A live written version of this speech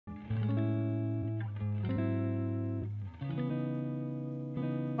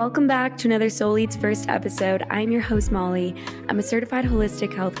Welcome back to another Soul Eats First episode. I'm your host, Molly. I'm a certified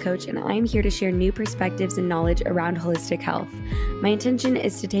holistic health coach, and I'm here to share new perspectives and knowledge around holistic health. My intention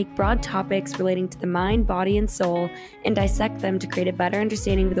is to take broad topics relating to the mind, body, and soul and dissect them to create a better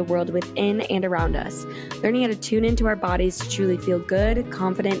understanding of the world within and around us, learning how to tune into our bodies to truly feel good,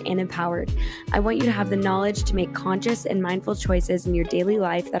 confident, and empowered. I want you to have the knowledge to make conscious and mindful choices in your daily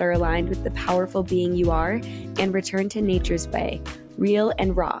life that are aligned with the powerful being you are and return to nature's way. Real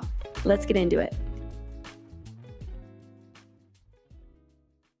and raw. Let's get into it.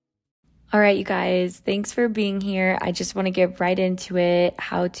 All right, you guys, thanks for being here. I just want to get right into it.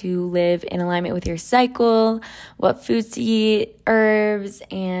 How to live in alignment with your cycle, what foods to eat, herbs,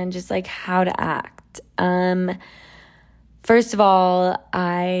 and just like how to act. First of all,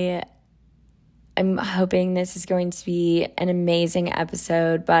 I'm hoping this is going to be an amazing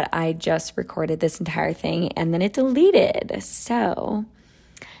episode, but I just recorded this entire thing and then it deleted. So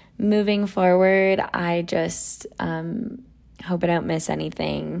moving forward, I just hope I don't miss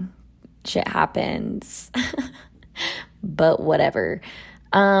anything. Shit happens. But whatever.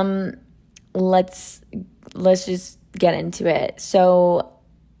 Let's just get into it. So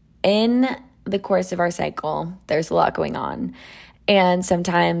in the course of our cycle, there's a lot going on. And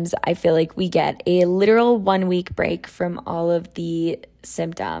sometimes I feel like we get a literal 1 week break from all of the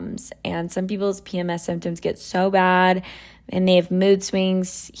symptoms. And some people's PMS symptoms get so bad and they have mood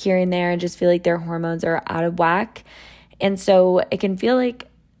swings here and there and just feel like their hormones are out of whack. And so it can feel like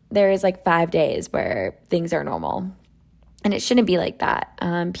there is like 5 days where things are normal. And it shouldn't be like that.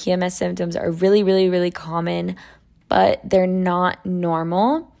 PMS symptoms are really, really, really common, but they're not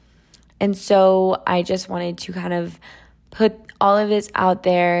normal. And so I just wanted to kind of put all of this out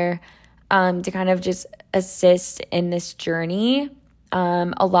there to kind of just assist in this journey.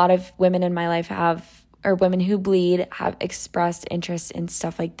 A lot of women in my life or women who bleed have expressed interest in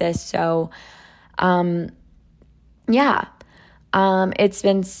stuff like this. So, it's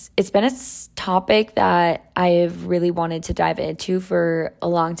been a topic that I've really wanted to dive into for a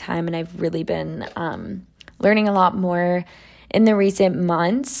long time, and I've really been learning a lot more in the recent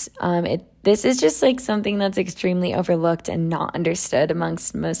months. This is just like something that's extremely overlooked and not understood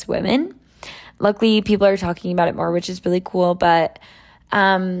amongst most women. Luckily, people are talking about it more, which is really cool. But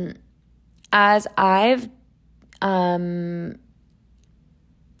as I've kind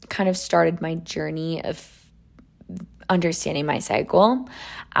of started my journey of understanding my cycle,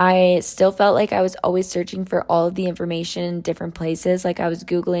 I still felt like I was always searching for all of the information in different places. Like I was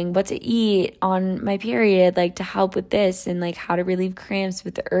Googling what to eat on my period, like to help with this, and like how to relieve cramps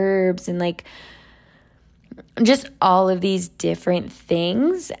with the herbs, and like just all of these different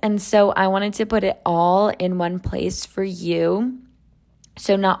things. And so I wanted to put it all in one place for you.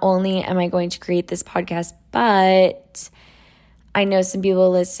 So not only am I going to create this podcast, but I know some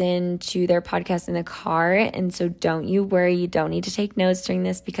people listen to their podcast in the car, and so don't you worry, you don't need to take notes during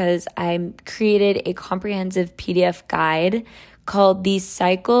this, because I created a comprehensive PDF guide called the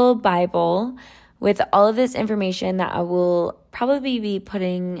Cycle Bible with all of this information that I will probably be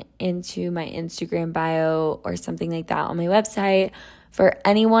putting into my Instagram bio or something like that on my website for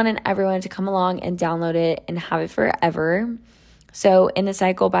anyone and everyone to come along and download it and have it forever. So in the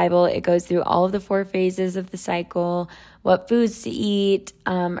Cycle Bible, it goes through all of the 4 phases of the cycle, what foods to eat,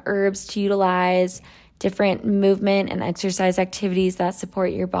 herbs to utilize, different movement and exercise activities that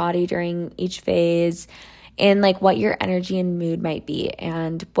support your body during each phase, and like what your energy and mood might be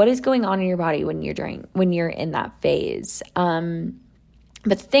and what is going on in your body when you're in that phase. But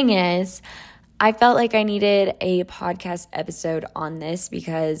the thing is, I felt like I needed a podcast episode on this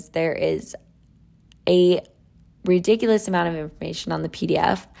because there is a ridiculous amount of information on the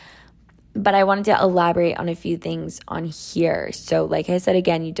PDF, but I wanted to elaborate on a few things on here. So like I said,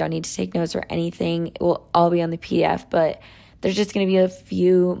 again, you don't need to take notes or anything. It will all be on the PDF, but there's just going to be a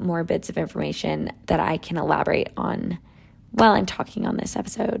few more bits of information that I can elaborate on while I'm talking on this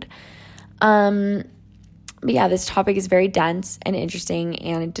episode. But yeah, this topic is very dense and interesting,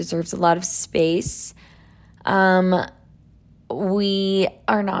 and it deserves a lot of space. We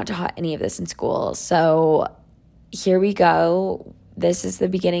are not taught any of this in school, so here we go. This is the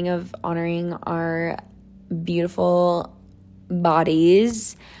beginning of honoring our beautiful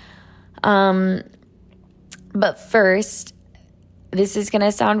bodies. But first, this is going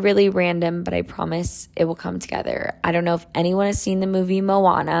to sound really random, but I promise it will come together. I don't know if anyone has seen the movie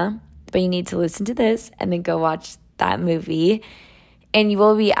Moana, but you need to listen to this and then go watch that movie. And you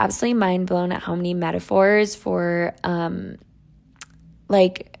will be absolutely mind blown at how many metaphors for,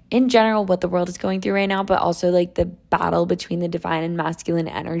 like, in general, what the world is going through right now, but also like the battle between the divine and masculine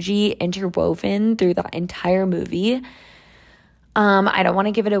energy interwoven through the entire movie. I don't want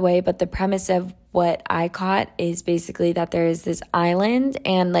to give it away, but the premise of what I caught is basically that there is this island,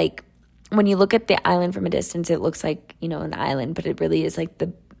 and like when you look at the island from a distance, it looks like, an island, but it really is like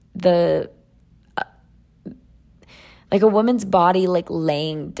the like a woman's body like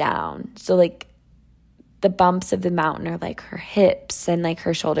laying down. So like the bumps of the mountain are like her hips and like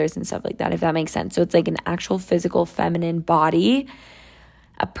her shoulders and stuff like that, if that makes sense. So it's like an actual physical feminine body,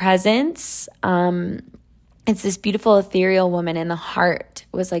 a presence. It's this beautiful ethereal woman, and the heart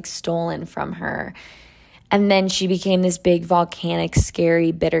was like stolen from her. And then she became this big volcanic,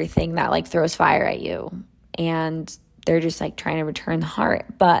 scary, bitter thing that like throws fire at you. And they're just like trying to return the heart.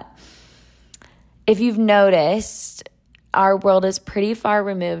 But if you've noticed, our world is pretty far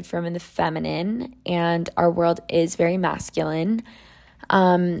removed from the feminine, and our world is very masculine.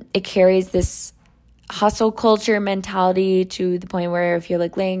 It carries this hustle culture mentality to the point where if you're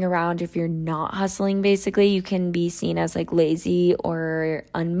like laying around, if you're not hustling, basically, you can be seen as like lazy or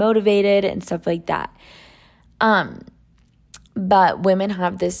unmotivated and stuff like that. But women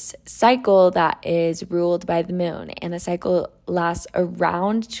have this cycle that is ruled by the moon, and the cycle lasts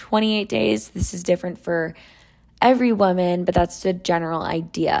around 28 days. This is different for every woman, but that's the general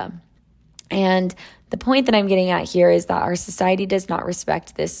idea. And the point that I'm getting at here is that our society does not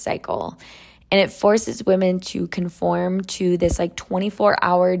respect this cycle, and it forces women to conform to this like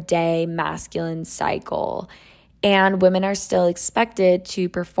 24-hour day masculine cycle. And women are still expected to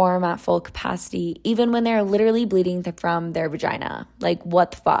perform at full capacity, even when they're literally bleeding from their vagina. Like,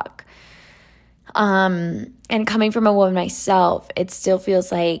 what the fuck? And coming from a woman myself, it still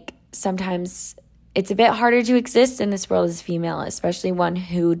feels like sometimes it's a bit harder to exist in this world as a female, especially one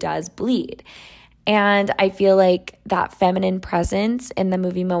who does bleed. And I feel like that feminine presence in the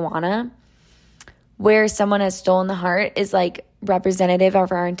movie Moana, where someone has stolen the heart, is like representative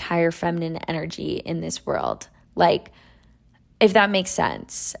of our entire feminine energy in this world. Like, if that makes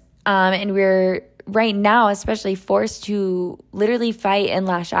sense. And we're right now especially forced to literally fight and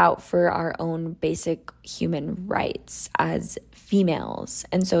lash out for our own basic human rights as females.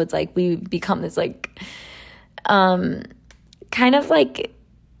 And so it's like we become this like kind of like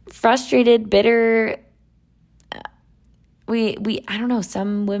frustrated, bitter. We I don't know,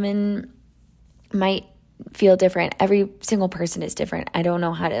 some women might feel different. Every single person is different. I don't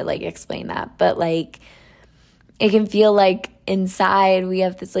know how to like explain that, but like it can feel like inside we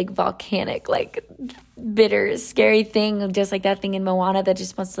have this like volcanic, like bitter, scary thing, just like that thing in Moana that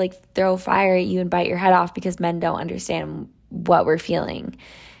just wants to like throw fire at you and bite your head off because men don't understand what we're feeling.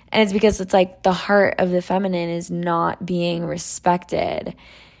 And it's because it's like the heart of the feminine is not being respected.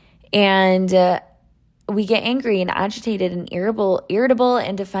 And we get angry and agitated and irritable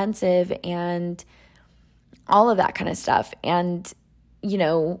and defensive and all of that kind of stuff. And,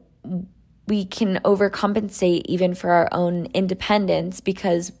 we can overcompensate even for our own independence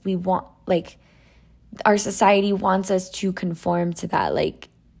because we want, like, our society wants us to conform to that, like,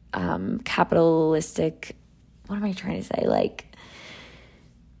 capitalistic, what am I trying to say? Like,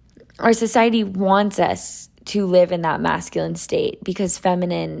 our society wants us to live in that masculine state because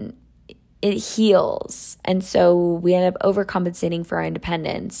feminine, it heals. And so we end up overcompensating for our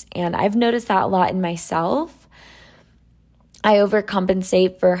independence. And I've noticed that a lot in myself. I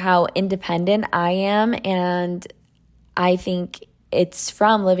overcompensate for how independent I am, and I think it's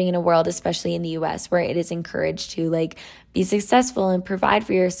from living in a world, especially in the US, where it is encouraged to like be successful and provide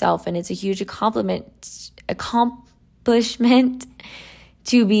for yourself, and it's a huge accomplishment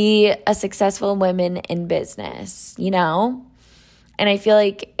to be a successful woman in business, And I feel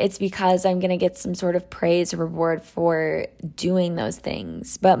like it's because I'm going to get some sort of praise or reward for doing those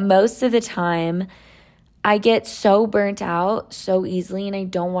things. But most of the time, I get so burnt out so easily, and I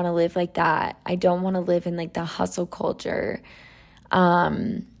don't want to live like that. I don't want to live in like the hustle culture.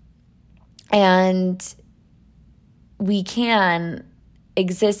 And we can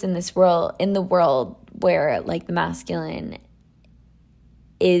exist in this world, in the world where like the masculine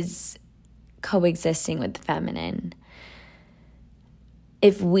is coexisting with the feminine.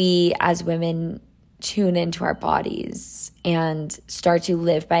 If we as women tune into our bodies and start to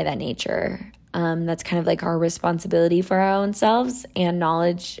live by that nature, that's kind of like our responsibility for our own selves, and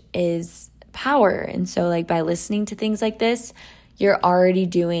knowledge is power. And so like by listening to things like this, you're already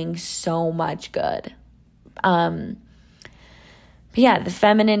doing so much good. But yeah, the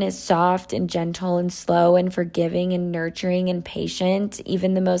feminine is soft and gentle and slow and forgiving and nurturing and patient.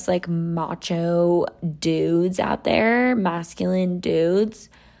 Even the most like macho dudes out there, masculine dudes,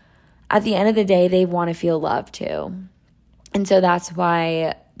 at the end of the day, they want to feel loved too. And so that's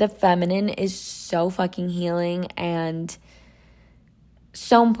why the feminine is so fucking healing and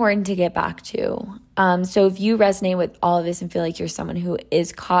so important to get back to. So if you resonate with all of this and feel like you're someone who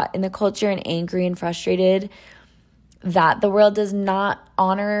is caught in the culture and angry and frustrated that the world does not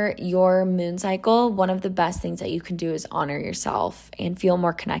honor your moon cycle, one of the best things that you can do is honor yourself and feel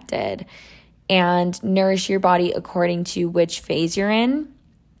more connected and nourish your body according to which phase you're in,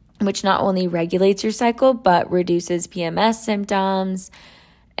 which not only regulates your cycle, but reduces PMS symptoms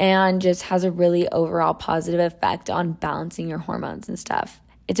and just has a really overall positive effect on balancing your hormones and stuff.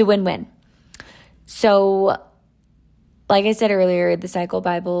 It's a win-win. So, like I said earlier, the Cycle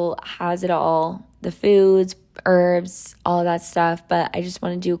Bible has it all, the foods, herbs, all of that stuff, but I just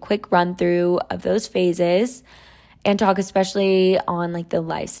want to do a quick run through of those phases and talk especially on like the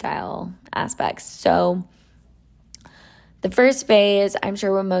lifestyle aspects. So the first phase I'm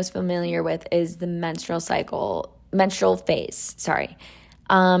sure we're most familiar with is the menstrual phase.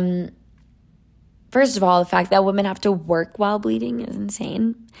 First of all, the fact that women have to work while bleeding is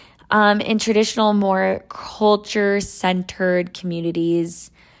insane. In traditional, more culture-centered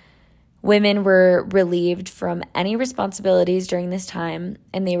communities, women were relieved from any responsibilities during this time,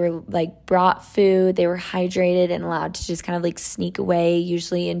 and they were like brought food, they were hydrated and allowed to just kind of like sneak away,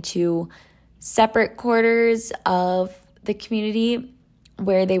 usually into separate quarters of the community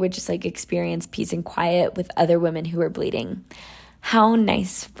where they would just like experience peace and quiet with other women who were bleeding. How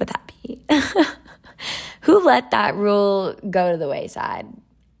nice would that be? Who let that rule go to the wayside?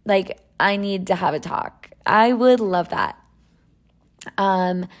 Like, I need to have a talk. I would love that.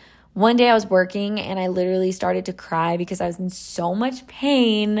 One day I was working and I literally started to cry because I was in so much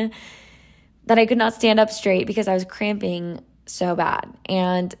pain that I could not stand up straight because I was cramping so bad.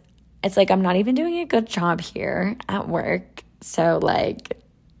 And it's like, I'm not even doing a good job here at work. So like,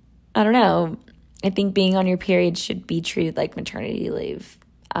 I don't know. I think being on your period should be treated like maternity leave.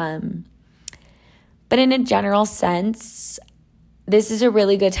 But in a general sense, this is a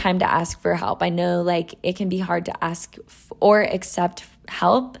really good time to ask for help. I know like it can be hard to ask or accept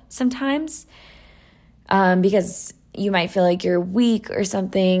help sometimes because you might feel like you're weak or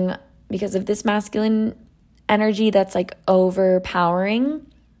something because of this masculine energy that's like overpowering.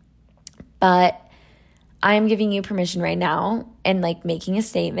 But I'm giving you permission right now and like making a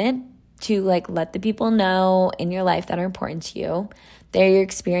statement to like let the people know in your life that are important to you that you're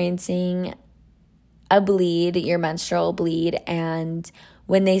experiencing a bleed, your menstrual bleed, and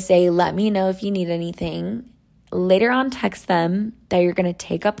when they say, let me know if you need anything, later on text them that you're going to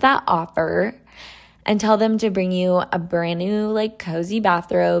take up that offer and tell them to bring you a brand new like cozy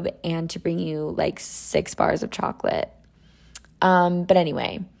bathrobe and to bring you like 6 bars of chocolate. But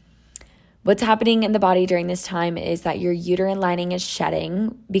anyway, what's happening in the body during this time is that your uterine lining is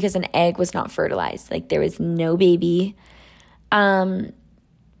shedding because an egg was not fertilized. Like there was no baby.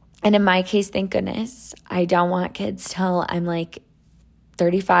 And in my case, thank goodness, I don't want kids till I'm like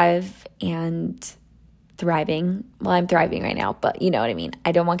 35 and thriving. Well, I'm thriving right now, but you know what I mean.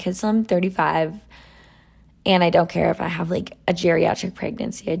 I don't want kids till I'm 35, and I don't care if I have like a geriatric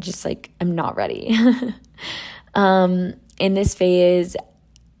pregnancy. I just like, I'm not ready. In this phase,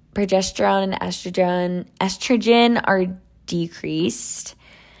 progesterone and estrogen are decreased,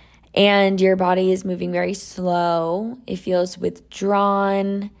 and your body is moving very slow. It feels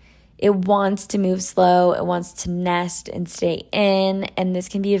withdrawn. It wants to move slow. It wants to nest and stay in. And this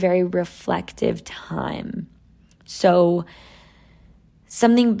can be a very reflective time. So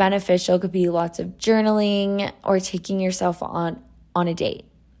something beneficial could be lots of journaling or taking yourself on a date.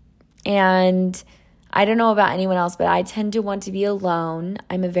 And I don't know about anyone else, but I tend to want to be alone.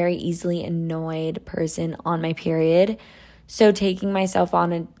 I'm a very easily annoyed person on my period. So taking myself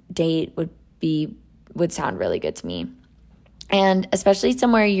on a date would sound really good to me. And especially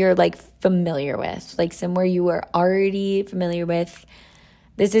somewhere you're like familiar with, like somewhere you are already familiar with.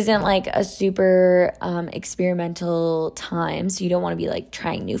 This isn't like a super experimental time, so you don't want to be like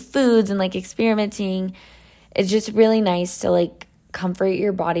trying new foods and like experimenting. It's just really nice to like comfort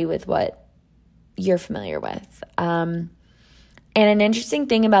your body with what you're familiar with. And an interesting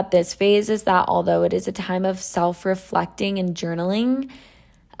thing about this phase is that although it is a time of self-reflecting and journaling,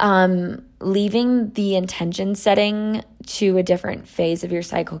 leaving the intention setting to a different phase of your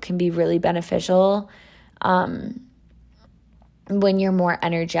cycle can be really beneficial when you're more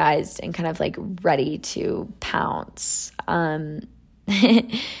energized and kind of like ready to pounce. During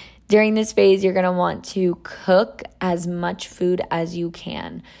this phase, you're going to want to cook as much food as you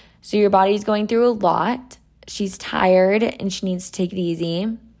can. So your body's going through a lot. She's tired and she needs to take it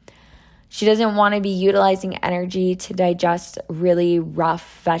easy. She doesn't want to be utilizing energy to digest really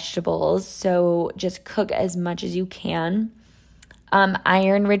rough vegetables, so just cook as much as you can.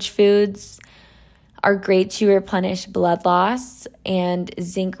 Iron-rich foods are great to replenish blood loss, and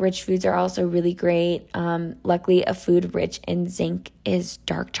zinc-rich foods are also really great. Luckily, a food rich in zinc is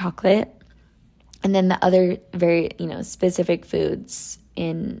dark chocolate. And then the other very, specific foods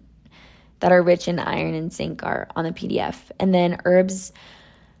that are rich in iron and zinc are on the PDF. And then herbs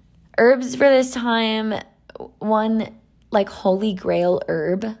for this time, one like holy grail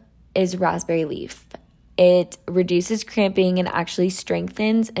herb is raspberry leaf. It reduces cramping and actually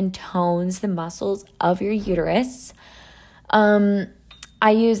strengthens and tones the muscles of your uterus. I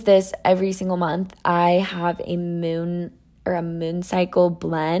use this every single month. I have a moon cycle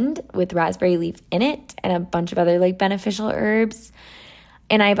blend with raspberry leaf in it and a bunch of other like beneficial herbs.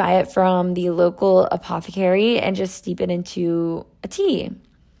 And I buy it from the local apothecary and just steep it into a tea.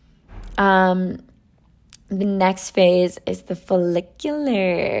 The next phase is the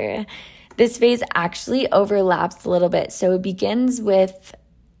follicular. This phase actually overlaps a little bit. So it begins with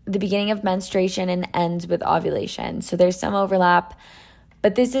the beginning of menstruation and ends with ovulation. So there's some overlap,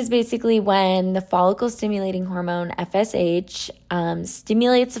 but this is basically when the follicle-stimulating hormone, FSH,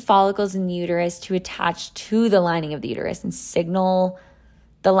 stimulates the follicles in the uterus to attach to the lining of the uterus and signal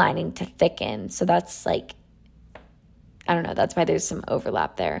the lining to thicken. So that's like, I don't know, that's why there's some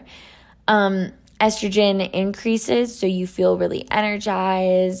overlap there. Estrogen increases, so you feel really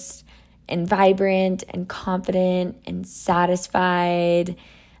energized and vibrant and confident and satisfied.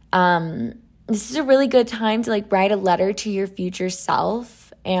 This is a really good time to like write a letter to your future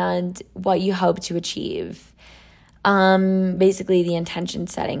self and what you hope to achieve. Basically the intention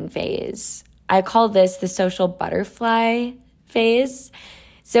setting phase. I call this the social butterfly phase.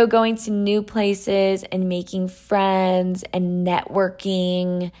 So going to new places and making friends and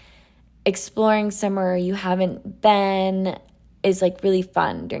networking, exploring somewhere you haven't been is like really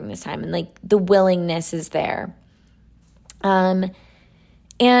fun during this time, and like the willingness is there. And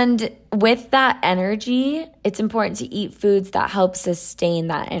with that energy, it's important to eat foods that help sustain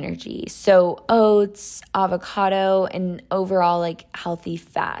that energy. So oats, avocado, and overall like healthy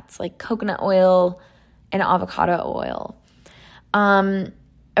fats like coconut oil and avocado oil.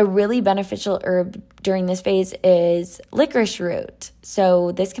 A really beneficial herb during this phase is licorice root.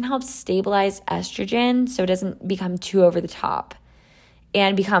 So this can help stabilize estrogen so it doesn't become too over the top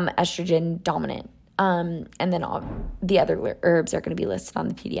and become estrogen dominant. And then all the other herbs are going to be listed on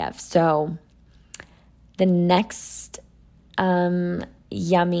the PDF. So the next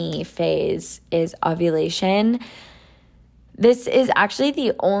yummy phase is ovulation. This is actually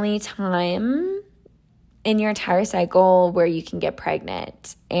the only time in your entire cycle where you can get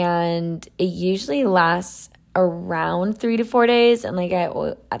pregnant, and it usually lasts around 3 to 4 days. And like I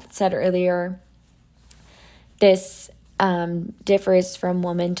said earlier, this differs from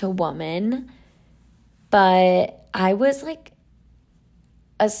woman to woman, but I was like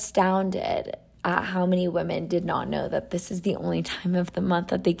astounded at how many women did not know that this is the only time of the month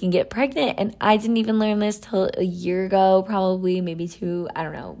that they can get pregnant. And I didn't even learn this till a year ago, probably maybe 2, I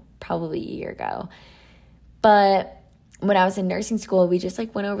don't know, probably a year ago. But when I was in nursing school, we just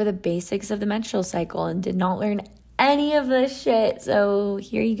like went over the basics of the menstrual cycle and did not learn any of this shit. So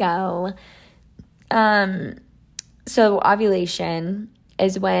here you go. So ovulation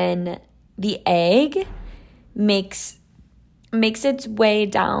is when the egg makes its way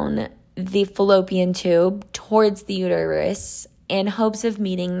down the fallopian tube towards the uterus in hopes of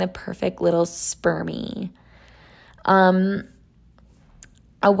meeting the perfect little spermie. A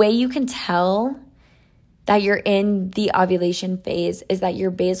way you can tell that you're in the ovulation phase is that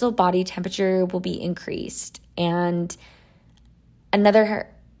your basal body temperature will be increased. And another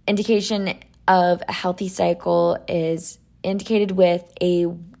indication of a healthy cycle is indicated with a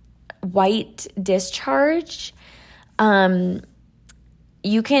white discharge.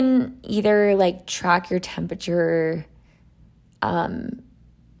 You can either like track your temperature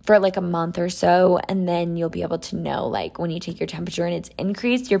for like a month or so, and then you'll be able to know like when you take your temperature and it's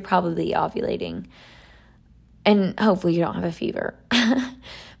increased, you're probably ovulating. And hopefully you don't have a fever.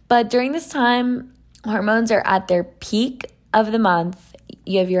 But during this time, hormones are at their peak of the month.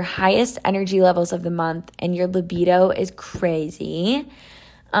 You have your highest energy levels of the month, and your libido is crazy.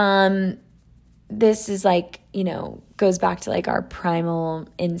 This is like, goes back to like our primal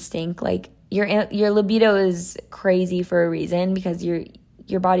instinct. Like your libido is crazy for a reason, because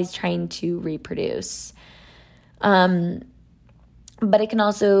your body's trying to reproduce. But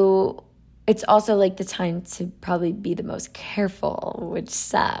it's also like the time to probably be the most careful, which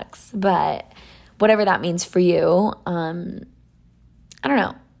sucks. But whatever that means for you, I don't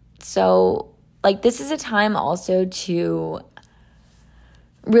know. So like this is a time also to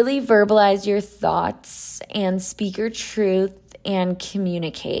really verbalize your thoughts and speak your truth and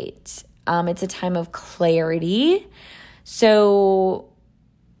communicate. It's a time of clarity. So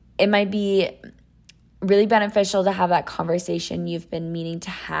it might be really beneficial to have that conversation you've been meaning to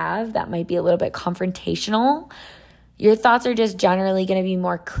have that might be a little bit confrontational. Your thoughts are just generally going to be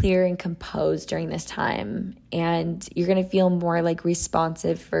more clear and composed during this time, and you're going to feel more like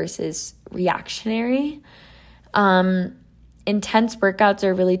responsive versus reactionary. Intense workouts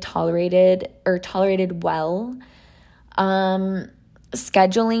are really tolerated well.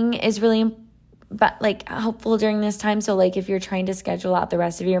 Scheduling is really helpful during this time. So like if you're trying to schedule out the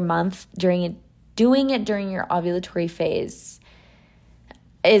rest of your month doing it during your ovulatory phase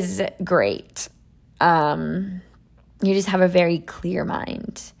is great. You just have a very clear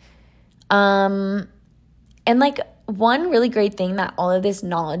mind. And like one really great thing that all of this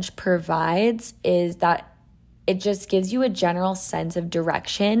knowledge provides is that it just gives you a general sense of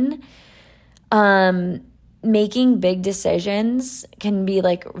direction. Making big decisions can be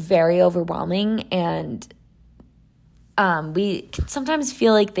like very overwhelming, and we can sometimes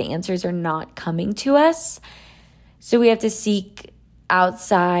feel like the answers are not coming to us. So we have to seek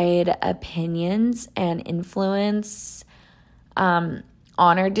outside opinions and influence on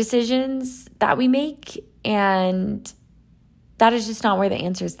our decisions that we make. And that is just not where the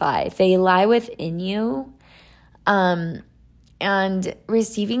answers lie. They lie within you. And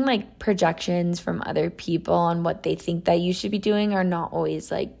receiving like projections from other people on what they think that you should be doing are not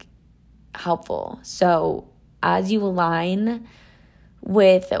always like helpful. So as you align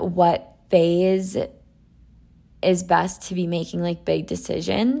with what phase is best to be making like big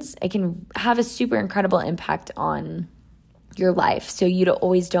decisions, it can have a super incredible impact on your life. So you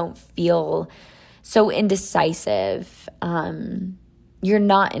always don't feel so indecisive. You're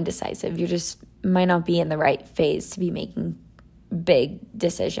not indecisive. You just might not be in the right phase to be making big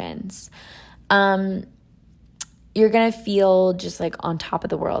decisions. You're going to feel just like on top of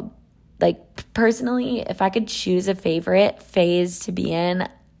the world. Like personally, if I could choose a favorite phase to be in,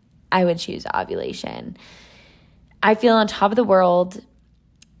 I would choose ovulation. I feel on top of the world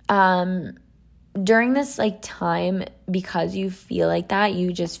during this like time, because you feel like that,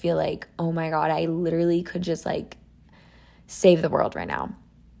 you just feel like, oh my God, I literally could just like save the world right now.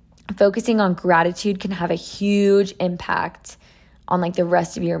 Focusing on gratitude can have a huge impact on like the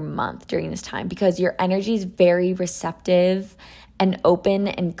rest of your month during this time, because your energy is very receptive and open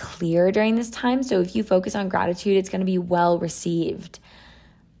and clear during this time. So if you focus on gratitude, it's going to be well received.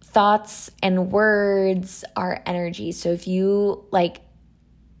 Thoughts and words are energy. So if you like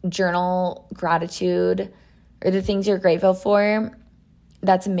journal gratitude or the things you're grateful for,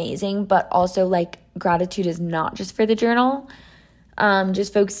 that's amazing. But also like gratitude is not just for the journal.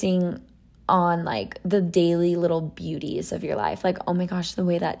 Just focusing on like the daily little beauties of your life. Like, oh my gosh, the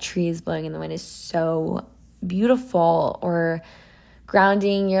way that tree is blowing in the wind is so beautiful. Or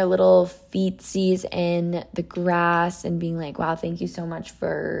grounding your little feetsies in the grass and being like, wow, thank you so much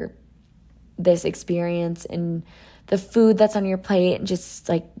for this experience and the food that's on your plate, and just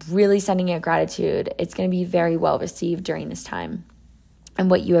like really sending out gratitude. It's going to be very well received during this time. And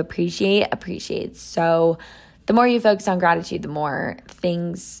what you appreciates. So the more you focus on gratitude, the more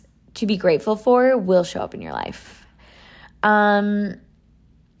things to be grateful for will show up in your life. And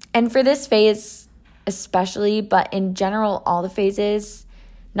for this phase especially, but in general, all the phases,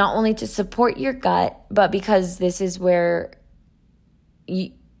 not only to support your gut, but because this is where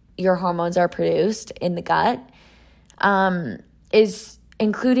your hormones are produced in the gut, is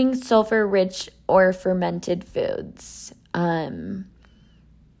including sulfur-rich or fermented foods. And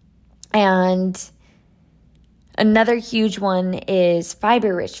another huge one is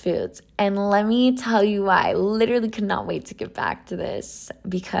fiber-rich foods. And let me tell you why. I literally could not wait to get back to this,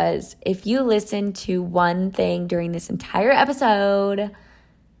 because if you listen to one thing during this entire episode,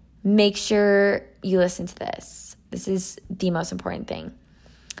 make sure you listen to this. This is the most important thing.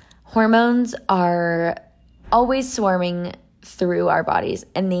 Hormones are always swarming through our bodies,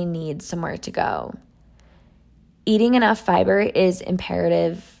 and they need somewhere to go. Eating enough fiber is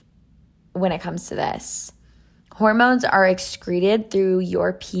imperative when it comes to this. Hormones are excreted through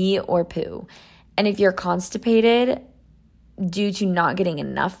your pee or poo. And if you're constipated due to not getting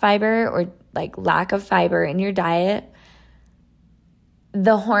enough fiber or like lack of fiber in your diet,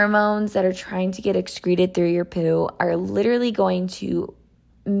 the hormones that are trying to get excreted through your poo are literally going to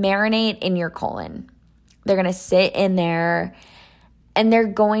marinate in your colon. They're going to sit in there, and they're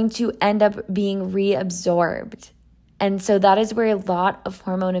going to end up being reabsorbed. And so that is where a lot of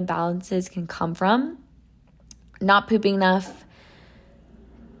hormone imbalances can come from. Not pooping enough,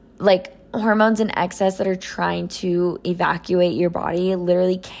 like hormones in excess that are trying to evacuate your body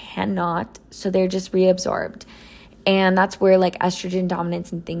literally cannot, so they're just reabsorbed. And that's where like estrogen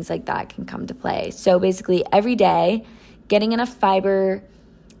dominance and things like that can come to play. So basically every day, getting enough fiber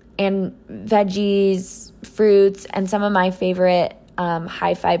and veggies, fruits, and some of my favorite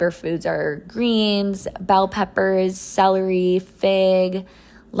high fiber foods are greens, bell peppers, celery, fig,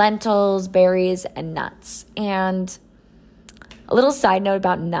 lentils, berries, and nuts. And a little side note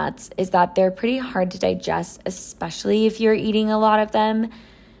about nuts is that they're pretty hard to digest, especially if you're eating a lot of them,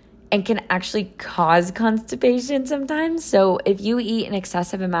 and can actually cause constipation sometimes. So if you eat an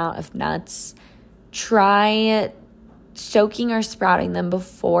excessive amount of nuts, try soaking or sprouting them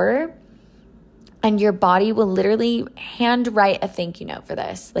before, and your body will literally handwrite a thank you note for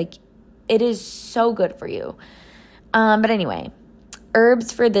this. Like, it is so good for you. But anyway,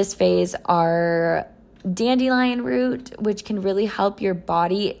 herbs for this phase are dandelion root, which can really help your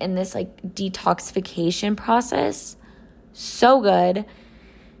body in this like detoxification process. So good.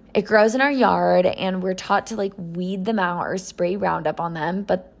 It grows in our yard, and we're taught to like weed them out or spray Roundup on them,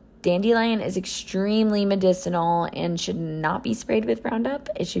 but dandelion is extremely medicinal and should not be sprayed with Roundup.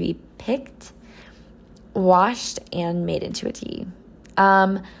 It should be picked, washed, and made into a tea.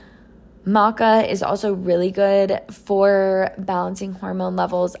 Maca is also really good for balancing hormone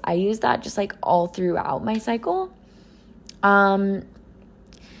levels. I use that just like all throughout my cycle. Yeah,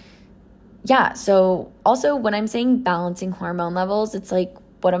 so also when I'm saying balancing hormone levels, it's like,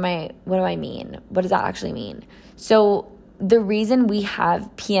 what do I mean? What does that actually mean? So the reason we have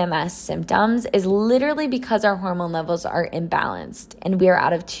PMS symptoms is literally because our hormone levels are imbalanced and we are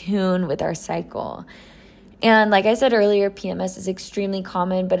out of tune with our cycle. And like I said earlier, PMS is extremely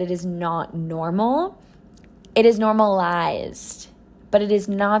common, but it is not normal. It is normalized, but it is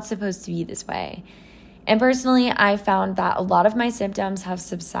not supposed to be this way. And personally, I found that a lot of my symptoms have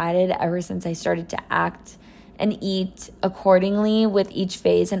subsided ever since I started to act and eat accordingly with each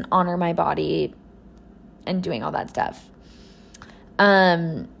phase and honor my body and doing all that stuff.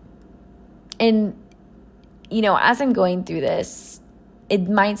 And, you know, as I'm going through this, it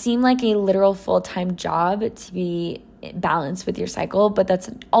might seem like a literal full-time job to be balanced with your cycle, but that's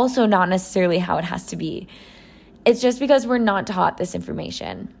also not necessarily how it has to be. It's just because we're not taught this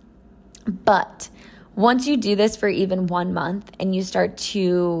information. But once you do this for even 1 month and you start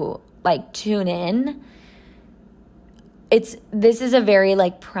to like tune in, this is a very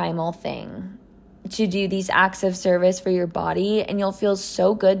like primal thing to do these acts of service for your body, and you'll feel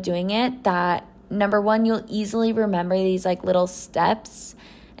so good doing it that number one, you'll easily remember these like little steps,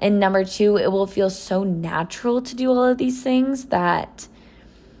 and number two, it will feel so natural to do all of these things that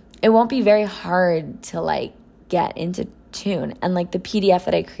it won't be very hard to like get into tune. And like the PDF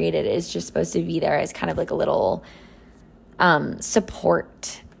that I created is just supposed to be there as kind of like a little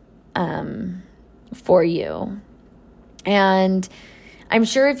support for you. And I'm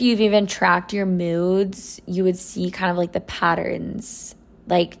sure if you've even tracked your moods, you would see kind of like the patterns.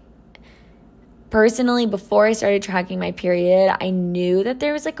 Like personally, before I started tracking my period, I knew that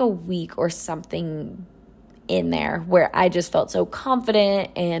there was like a week or something in there where I just felt so confident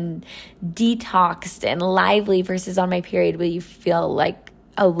and detoxed and lively versus on my period where you feel like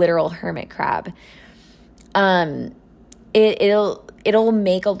a literal hermit crab. It'll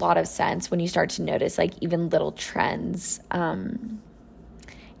make a lot of sense when you start to notice like even little trends.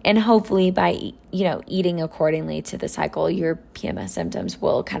 And hopefully by, you know, eating accordingly to the cycle, your PMS symptoms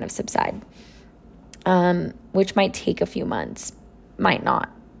will kind of subside, which might take a few months, might not.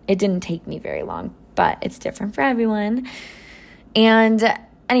 It didn't take me very long, but it's different for everyone. And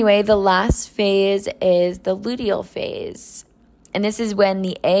anyway, the last phase is the luteal phase. And this is when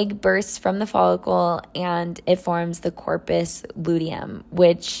the egg bursts from the follicle and it forms the corpus luteum,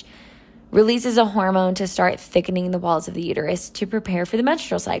 which releases a hormone to start thickening the walls of the uterus to prepare for the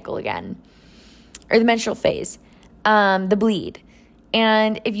menstrual cycle again, or the menstrual phase, the bleed.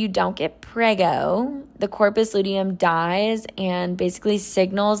 And if you don't get prego, the corpus luteum dies and basically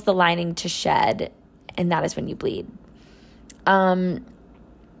signals the lining to shed, and that is when you bleed.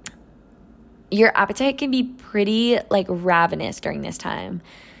 Your appetite can be pretty like ravenous during this time.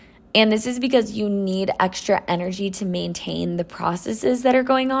 And this is because you need extra energy to maintain the processes that are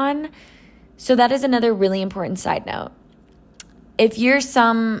going on. So that is another really important side note. If you're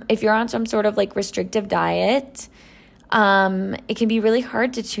on some sort of like restrictive diet, it can be really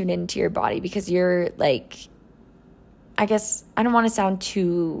hard to tune into your body because you're like, I guess I don't want to sound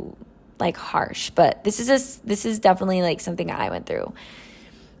too like harsh, but this is definitely like something I went through.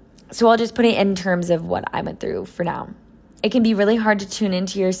 So I'll just put it in terms of what I went through for now. It can be really hard to tune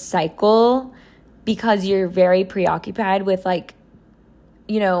into your cycle because you're very preoccupied with like,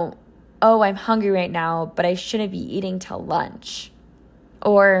 you know, oh, I'm hungry right now, but I shouldn't be eating till lunch.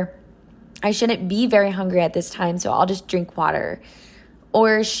 Or I shouldn't be very hungry at this time, so I'll just drink water.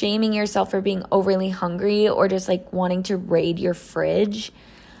 Or shaming yourself for being overly hungry or just like wanting to raid your fridge.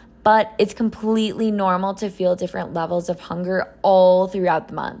 But it's completely normal to feel different levels of hunger all throughout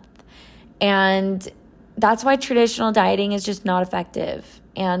the month. And that's why traditional dieting is just not effective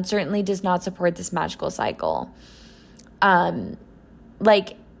and certainly does not support this magical cycle.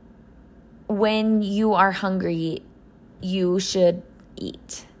 Like when you are hungry, you should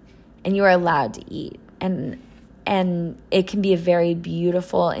eat and you are allowed to eat. And it can be a very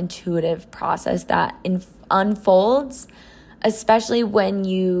beautiful, intuitive process that unfolds, especially when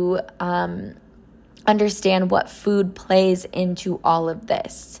you understand what food plays into all of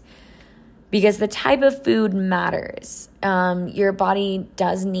this. Because the type of food matters. Your body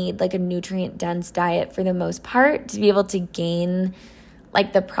does need like a nutrient-dense diet for the most part to be able to gain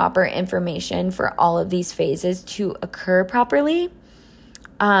like the proper information for all of these phases to occur properly.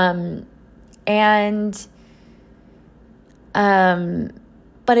 But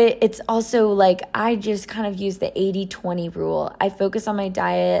it's also like I just kind of use the 80-20 rule. I focus on my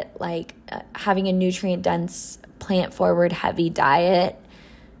diet, like having a nutrient-dense, plant-forward, heavy diet,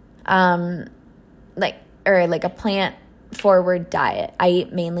 like a plant-forward diet. I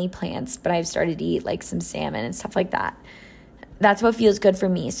eat mainly plants, but I've started to eat like some salmon and stuff like that. That's what feels good for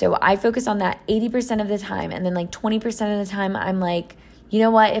me. So I focus on that 80% of the time, and then like 20% of the time, I'm like, you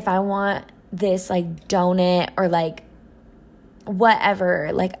know what? If I want this like donut or like whatever,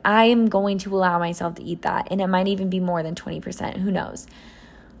 like I am going to allow myself to eat that. And it might even be more than 20%. Who knows?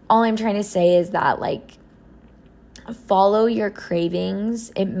 All I'm trying to say is that like follow your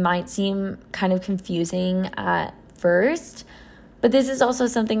cravings. It might seem kind of confusing at first, but this is also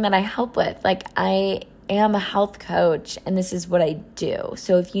something that I help with. Like I am a health coach and this is what I do.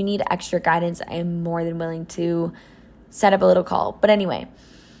 So if you need extra guidance, I am more than willing to set up a little call. But anyway,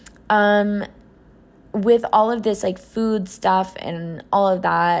 with all of this like food stuff and all of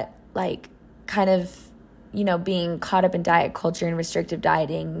that, like kind of, you know, being caught up in diet culture and restrictive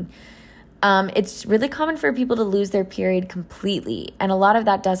dieting, it's really common for people to lose their period completely. And a lot of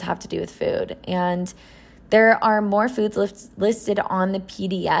that does have to do with food. And there are more foods listed on the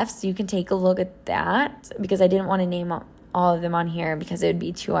PDF, so you can take a look at that, because I didn't want to name all of them on here because it would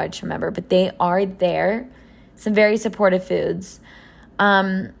be too hard to remember, but they are there. Some very supportive foods.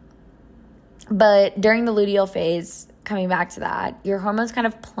 But during the luteal phase, coming back to that, your hormones kind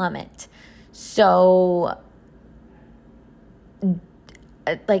of plummet. So,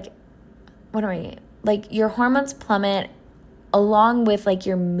 your hormones plummet along with like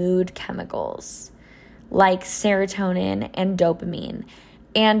your mood chemicals, like serotonin and dopamine.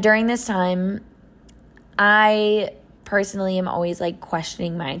 And during this time, I personally am always like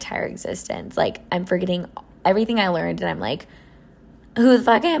questioning my entire existence. Like I'm forgetting everything I learned and I'm like, who the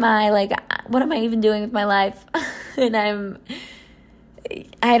fuck am I? Like, what am I even doing with my life? And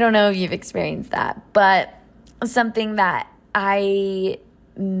I don't know if you've experienced that, but something that I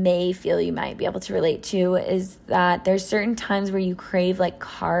may feel you might be able to relate to is that there's certain times where you crave like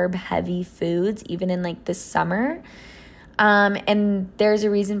carb heavy foods, even in like the summer. And there's a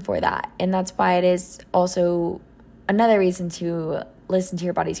reason for that. And that's why it is also another reason to listen to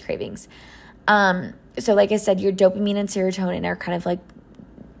your body's cravings. So like I said, your dopamine and serotonin are kind of like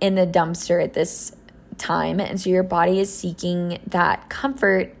in the dumpster at this time. And so your body is seeking that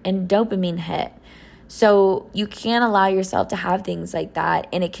comfort and dopamine hit. So you can allow yourself to have things like that,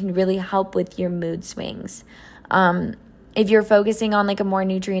 and it can really help with your mood swings. If you're focusing on like a more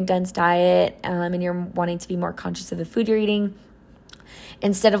nutrient-dense diet, and you're wanting to be more conscious of the food you're eating,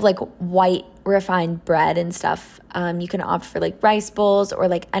 instead of like white refined bread and stuff, you can opt for like rice bowls or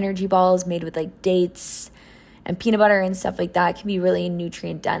like energy balls made with like dates and peanut butter and stuff like that. It can be really a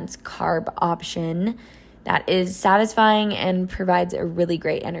nutrient-dense carb option that is satisfying and provides a really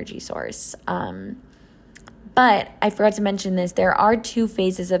great energy source. But I forgot to mention this. There are 2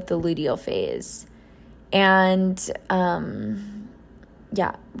 phases of the luteal phase. And,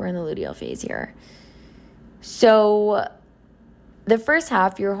 yeah, we're in the luteal phase here. So the first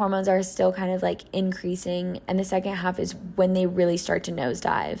half, your hormones are still kind of like increasing. And the second half is when they really start to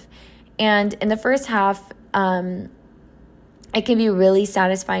nosedive. And in the first half, it can be really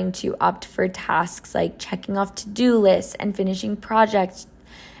satisfying to opt for tasks like checking off to-do lists and finishing projects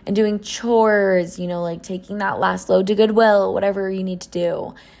and doing chores, you know, like taking that last load to Goodwill, whatever you need to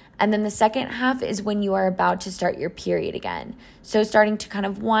do. And then the second half is when you are about to start your period again. So starting to kind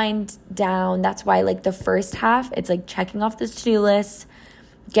of wind down. That's why like the first half, it's like checking off the to-do list,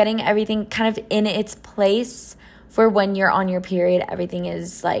 getting everything kind of in its place for when you're on your period. Everything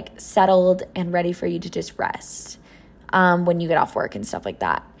is like settled and ready for you to just rest when you get off work and stuff like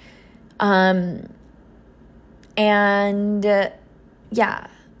that. And yeah,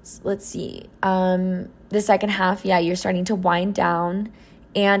 let's see. The second half, yeah, you're starting to wind down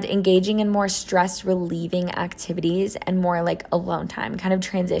and engaging in more stress relieving activities and more like alone time, kind of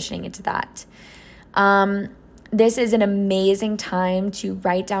transitioning into that. This is an amazing time to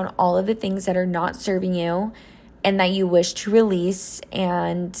write down all of the things that are not serving you and that you wish to release,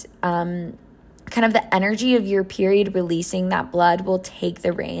 and kind of the energy of your period releasing that blood will take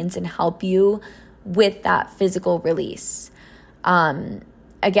the reins and help you with that physical release.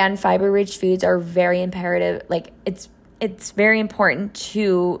 Again, fiber-rich foods are very imperative. Like it's very important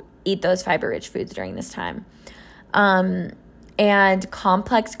to eat those fiber-rich foods during this time. And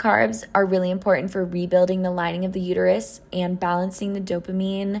complex carbs are really important for rebuilding the lining of the uterus and balancing the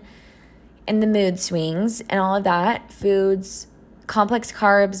dopamine and the mood swings and all of that. Foods, complex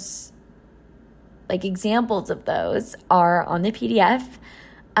carbs, like examples of those are on the PDF.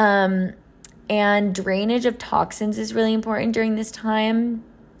 And drainage of toxins is really important during this time.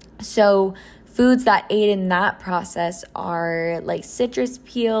 So foods that aid in that process are like citrus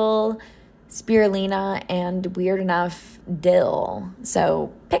peel, spirulina, and weird enough, dill.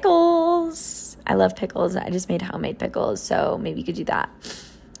 So pickles. I love pickles. I just made homemade pickles, so maybe you could do that.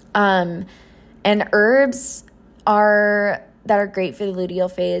 And herbs that are great for the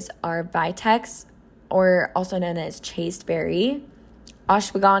luteal phase are vitex, or also known as chasteberry,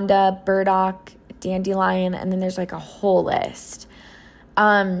 ashwagandha, burdock, dandelion, and then there's like a whole list.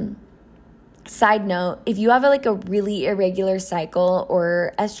 Side note, if you have a really irregular cycle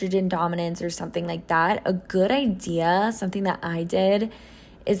or estrogen dominance or something like that, a good idea, something that I did,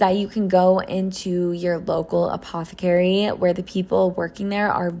 is that you can go into your local apothecary where the people working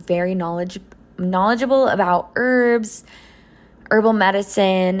there are very knowledgeable about herbs, herbal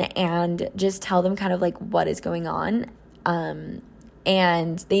medicine, and just tell them kind of like what is going on.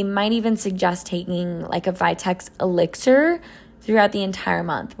 And they might even suggest taking like a Vitex elixir throughout the entire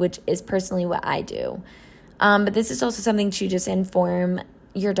month, which is personally what I do. But this is also something to just inform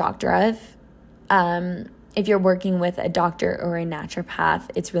your doctor of. If you're working with a doctor or a naturopath,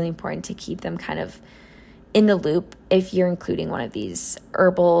 it's really important to keep them kind of in the loop if you're including one of these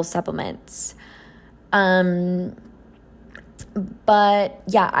herbal supplements. But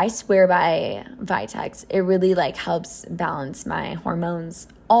yeah, I swear by Vitex. It really helps balance my hormones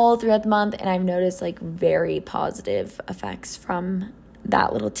all throughout the month, and I've noticed very positive effects from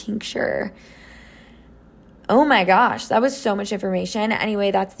that little tincture. Oh my gosh, that was so much information.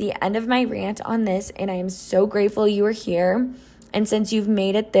 Anyway, that's the end of my rant on this, and I am so grateful you are here. And since you've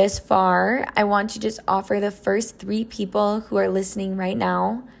made it this far, I want to just offer the first 3 people who are listening right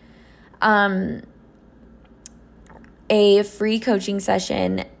now a free coaching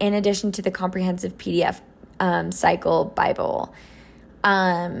session in addition to the comprehensive PDF cycle Bible.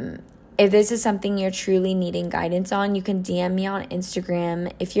 If this is something you're truly needing guidance on, you can DM me on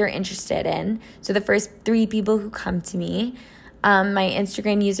Instagram if you're interested in. So the first 3 people who come to me, my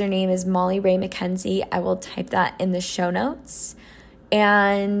Instagram username is Molly Ray McKenzie. I will type that in the show notes.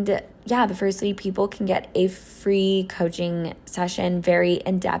 And yeah, the first 3 people can get a free coaching session, very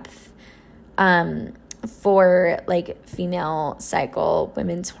in-depth, for female cycle,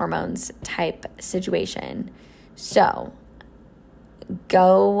 women's hormones type situation. So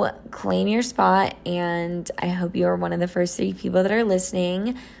go claim your spot, and I hope you are one of the first 3 people that are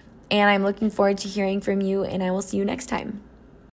listening, and I'm looking forward to hearing from you, and I will see you next time.